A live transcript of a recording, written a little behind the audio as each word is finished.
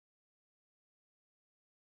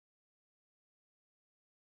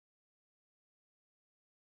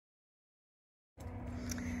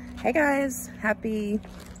Hey guys, happy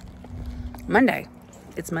Monday.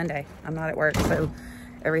 It's Monday. I'm not at work, so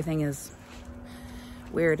everything is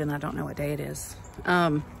weird and I don't know what day it is.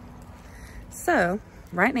 So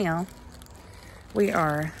right now we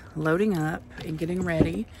are loading up and getting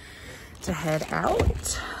ready to head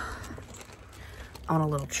out on a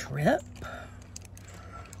little trip.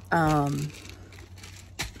 We're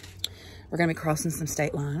gonna be crossing some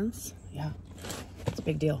state lines. Yeah, it's a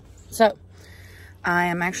big deal. So I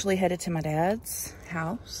am actually headed to my dad's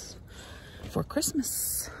house for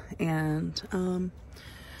Christmas, and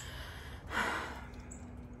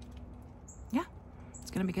yeah,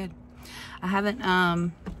 it's gonna be good. I haven't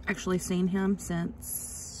actually seen him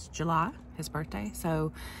since July, his birthday,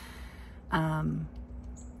 so I'm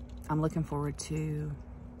looking forward to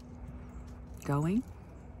going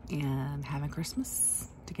and having Christmas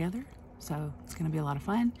together. So it's gonna be a lot of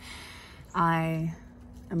fun. I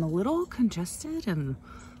am a little congested and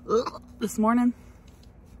this morning,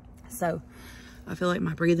 so I feel like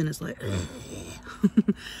my breathing is like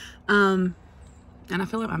and I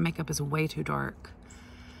feel like my makeup is way too dark.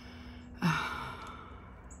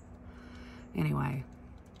 Anyway,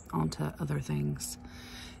 on to other things.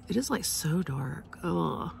 It is like so dark.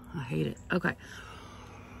 Oh, I hate it. Okay,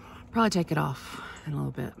 probably take it off in a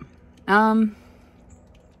little bit.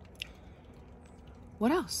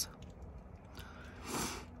 What else?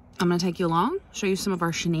 I'm gonna take you along, show you some of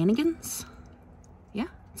our shenanigans. Yeah,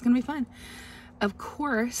 it's gonna be fun. Of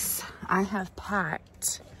course, I have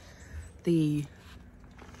packed the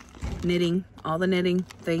knitting, all the knitting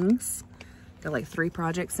things. Got like 3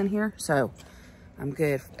 projects in here, so I'm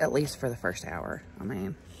good at least for the first hour. I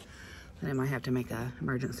mean, then I might have to make a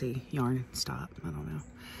emergency yarn stop. I don't know.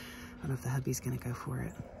 I don't know if the hubby's gonna go for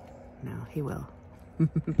it. No, he will.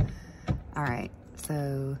 All right,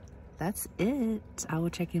 so that's it. I will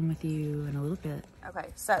check in with you in a little bit. Okay,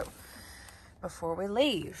 so before we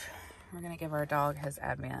leave, we're gonna give our dog his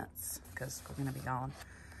advents because we're gonna be gone.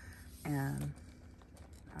 And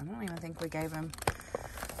I don't even think we gave him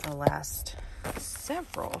the last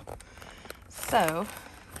several. So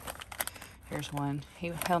here's one.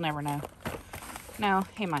 He'll never know. No,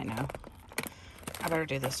 he might know. I better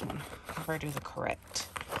do this one. I better do the correct.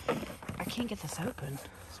 I can't get this open.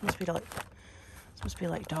 This must be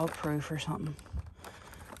like dog proof or something,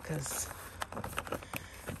 because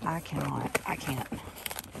I can't.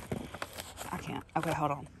 Okay,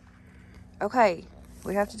 hold on. Okay,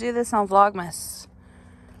 we have to do this on Vlogmas.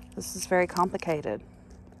 This is very complicated.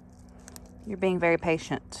 You're being very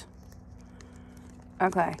patient.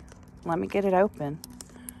 Okay, let me get it open.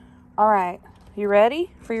 All right, you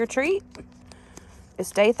ready for your treat?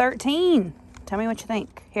 It's day 13. Tell me what you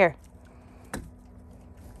think. Here.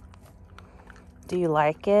 Do you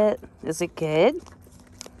like it? Is it good?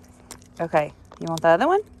 Okay, you want the other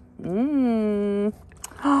one?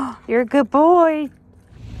 Oh, you're a good boy.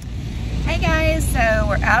 Hey guys, so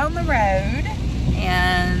we're out on the road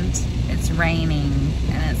and it's raining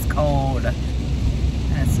and it's cold and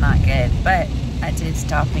it's not good, but I did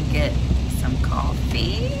stop and get some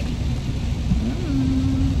coffee.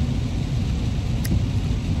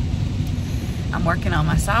 I'm working on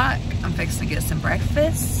my sock. I'm fixing to get some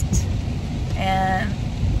breakfast and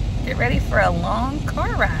get ready for a long car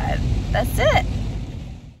ride. That's it.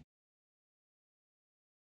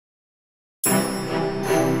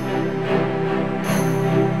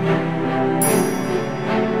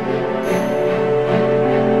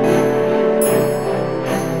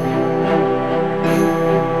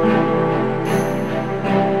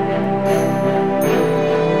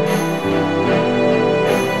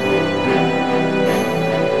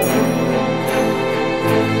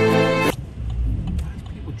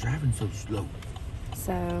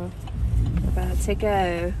 So, we're about to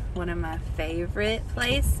go one of my favorite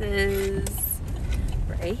places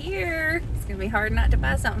right here. It's gonna be hard not to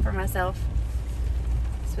buy something for myself.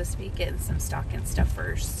 I'm supposed to be getting some stocking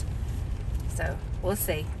stuffers, so we'll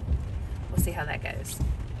see. We'll see how that goes.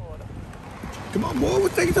 Come on, boy,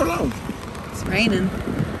 what's taking so long? It's raining.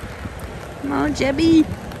 Come on, Jebby.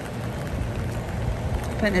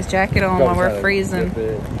 Putting his jacket on while we're freezing.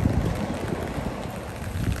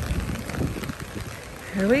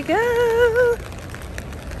 Here we go. Oh,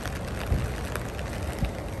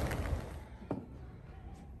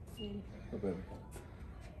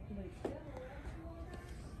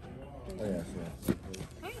 yeah, sure.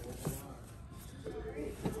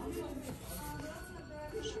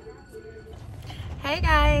 Hey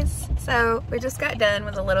guys, so we just got done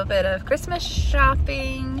with a little bit of Christmas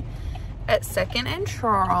shopping at 2nd and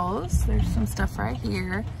Charles. There's some stuff right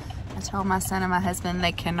here. I told my son and my husband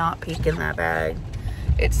they cannot peek in that bag.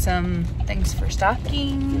 it's some things for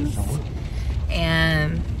stockings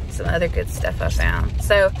and some other good stuff I found.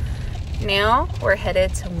 So now we're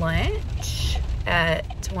headed to lunch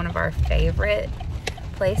at one of our favorite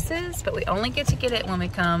places, but we only get to get it when we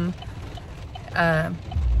come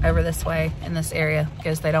over this way in this area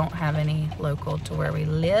because they don't have any local to where we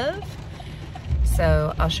live.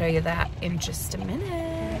 So I'll show you that in just a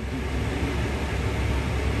minute.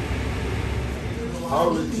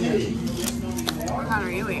 How is it? What kind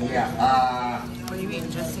are you eating? Yeah. What are you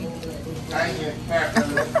eating, Jesse?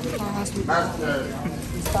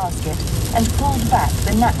 Basket and pulled back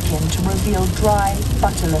the napkin to reveal dry,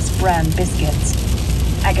 butterless bran biscuits.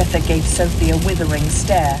 Agatha gave Sophie a withering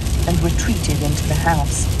stare and retreated into the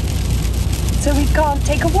house. "So we can't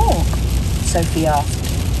take a walk?" Sophie asked.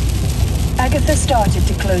 Agatha started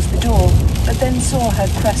to close the door, but then saw her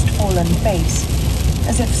crestfallen face,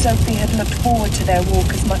 as if Sophie had looked forward to their walk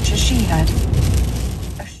as much as she had.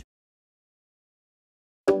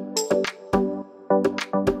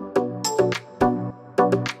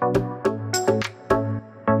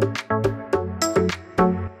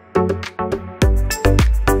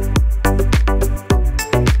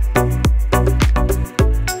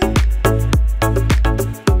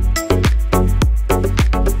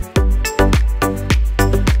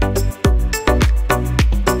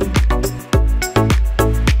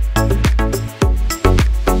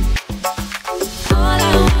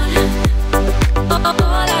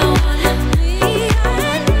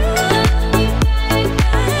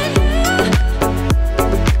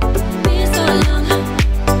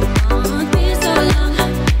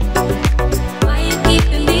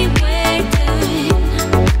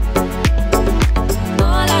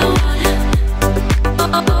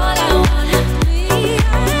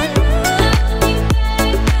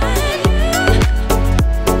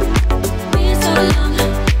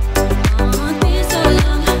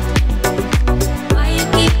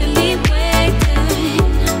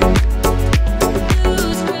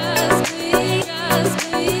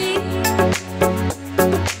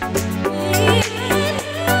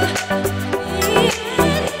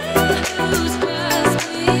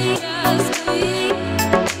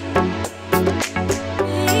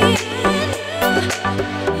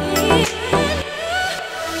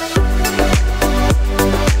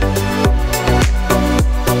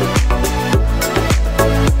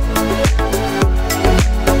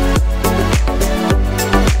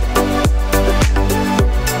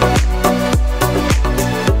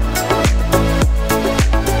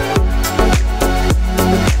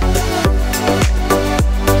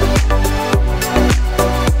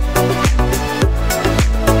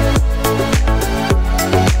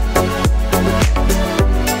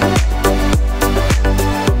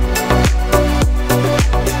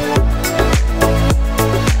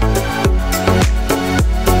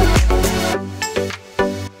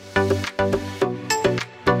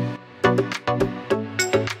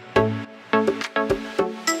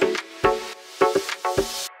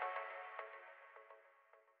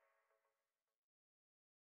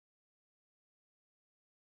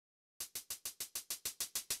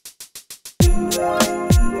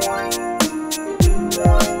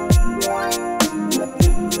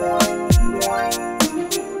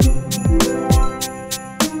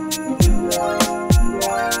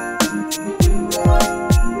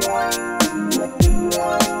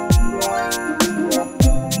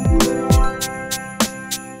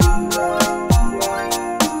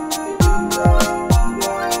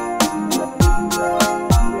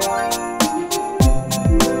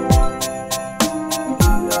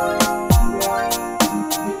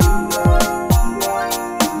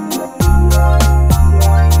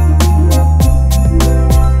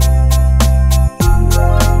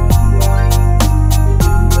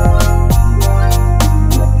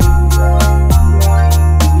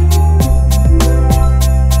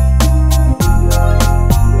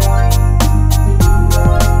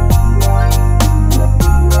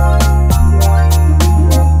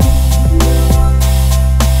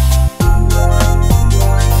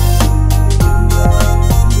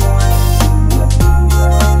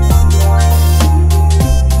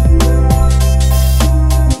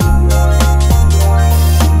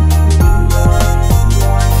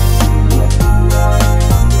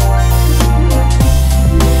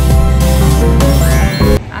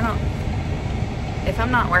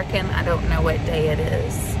 I don't know what day it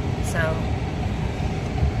is. So,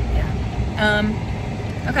 yeah.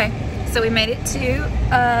 Okay, so we made it to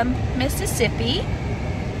Mississippi.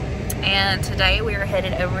 And today we are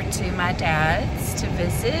headed over to my dad's to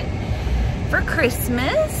visit for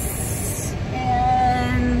Christmas.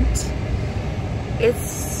 And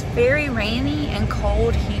it's very rainy and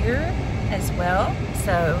cold here as well.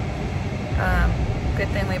 So good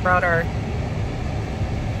thing we brought our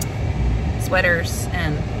sweaters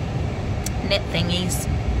and knit thingies.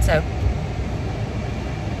 So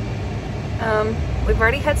we've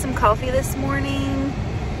already had some coffee this morning,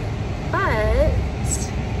 but I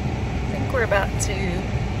think we're about to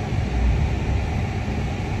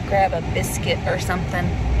grab a biscuit or something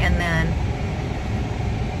and then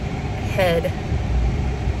head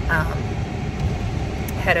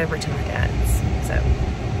over to my dad's. So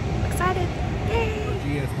excited. Yay!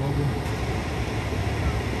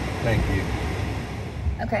 Thank you.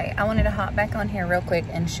 Okay, I wanted to hop back on here real quick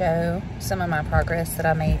and show some of my progress that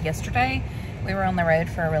I made yesterday. We were on the road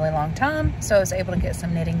for a really long time, so I was able to get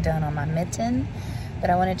some knitting done on my mitten. But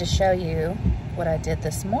I wanted to show you what I did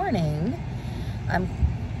this morning.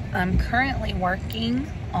 I'm currently working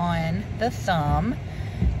on the thumb,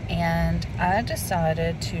 and I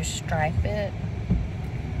decided to stripe it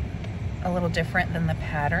a little different than the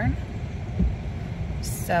pattern.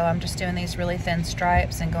 So I'm just doing these really thin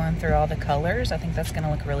stripes and going through all the colors. I think that's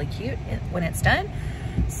gonna look really cute when it's done.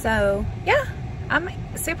 So yeah, I'm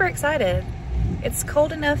super excited. It's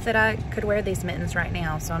cold enough that I could wear these mittens right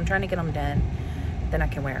now, so I'm trying to get them done, then I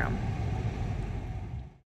can wear them.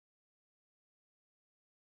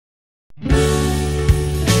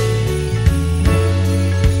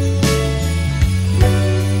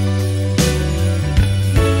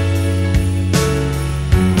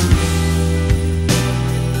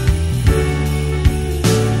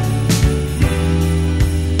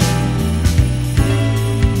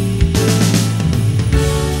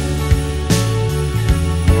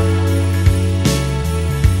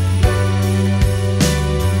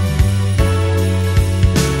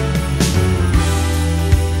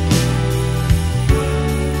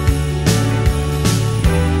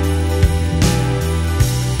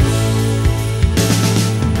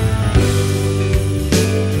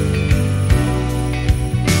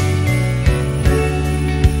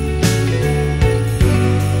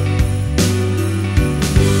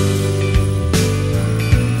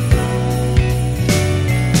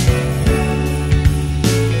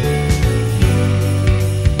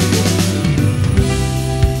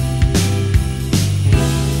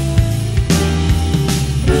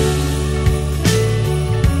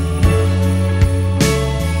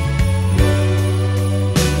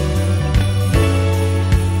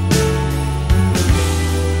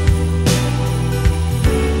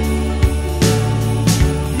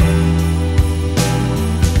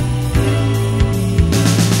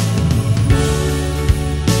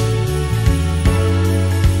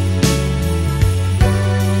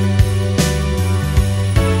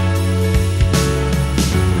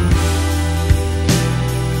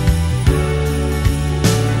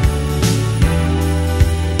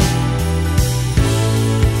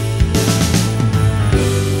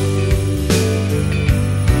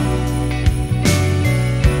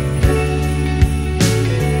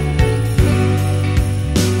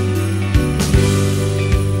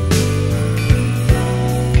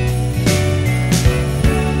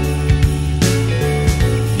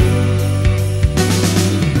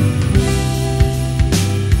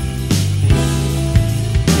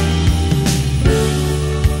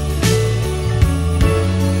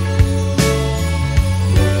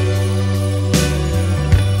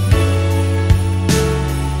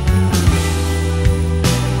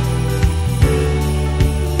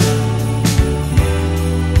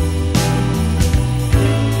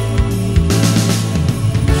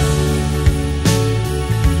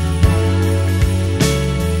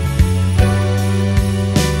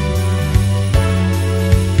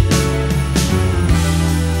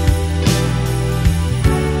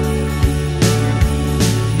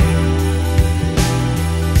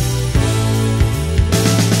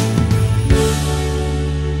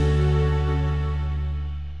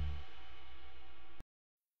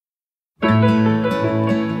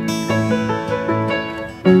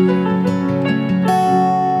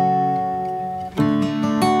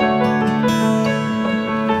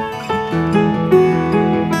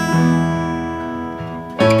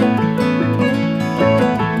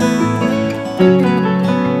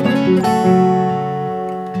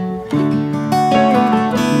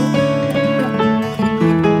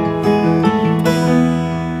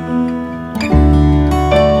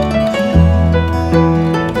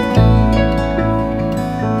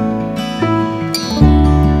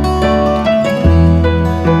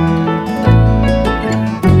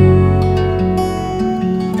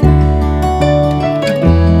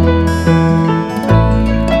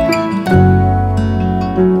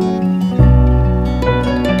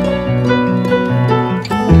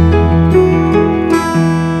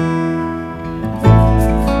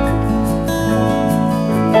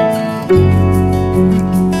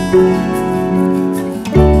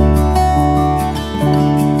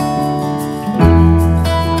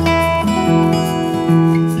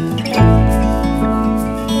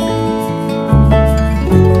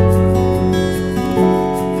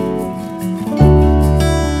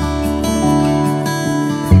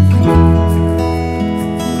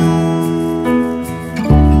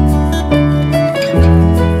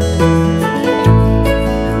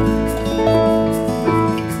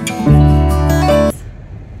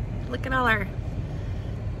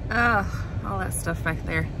 all that stuff back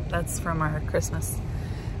there. That's from our Christmas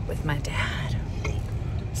with my dad.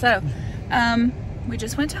 So, we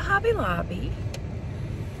just went to Hobby Lobby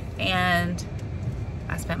and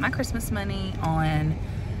I spent my Christmas money on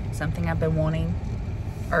something I've been wanting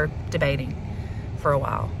or debating for a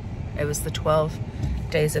while. It was the 12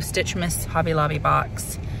 Days of Stitchmas Hobby Lobby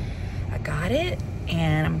box. I got it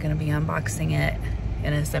and I'm gonna be unboxing it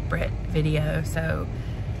in a separate video, so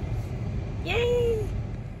yay!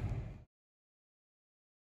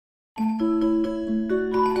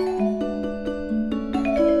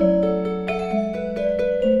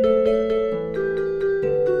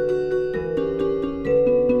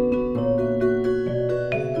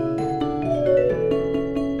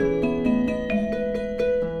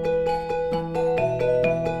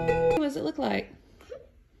 What does it look like?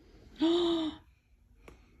 Who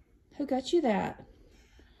got you that?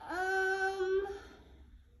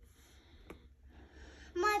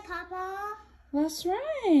 My papa. That's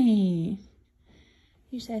right.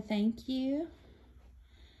 You say thank you.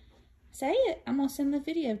 Say it. I'm gonna send the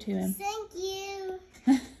video to him. Thank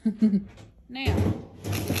you. Now.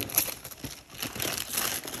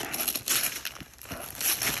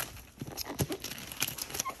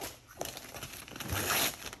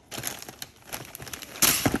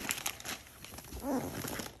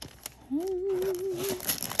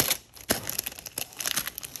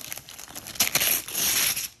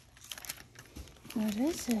 What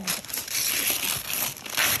is it?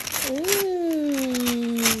 Ooh.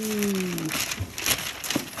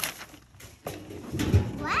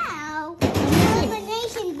 Wow.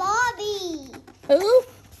 Combination Bobby. Who?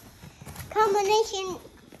 Combination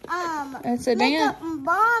It's a makeup dance. and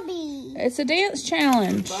Bobby. It's a dance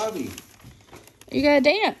challenge. Bobby. You gotta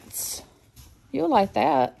dance. You'll like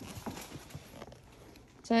that.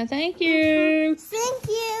 So thank you. Thank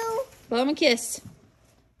you. Blow him a kiss.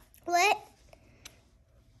 What?